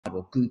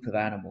or group of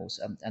animals,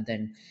 and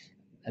then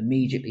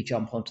immediately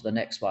jump onto the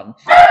next one.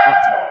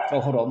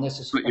 Hold on, this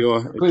is a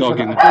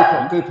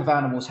group of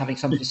animals having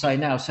something to say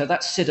now. So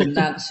that's Sid and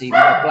Nancy,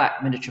 my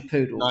black miniature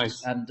poodles.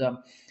 Nice. And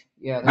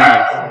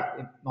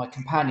my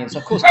companions.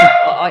 Of course,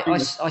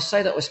 I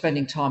say that we're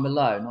spending time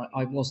alone.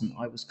 I wasn't.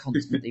 I was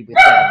constantly with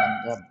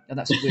them, and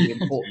that's a really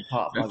important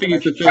part of my think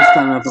it's the first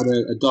time I've had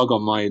a dog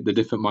on the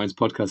Different Minds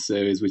podcast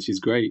series, which is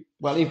great.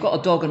 Well, you've got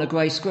a dog and a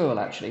grey squirrel,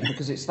 actually,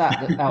 because it's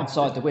that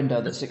outside the window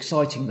that's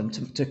exciting them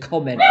to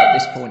comment at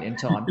this point in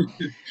time.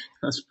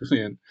 That's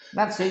brilliant.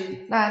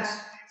 Nance,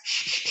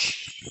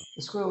 shh.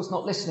 The squirrel's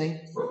not listening.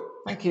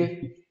 Thank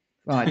you.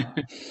 Right.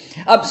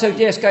 So,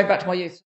 yes, going back to my youth.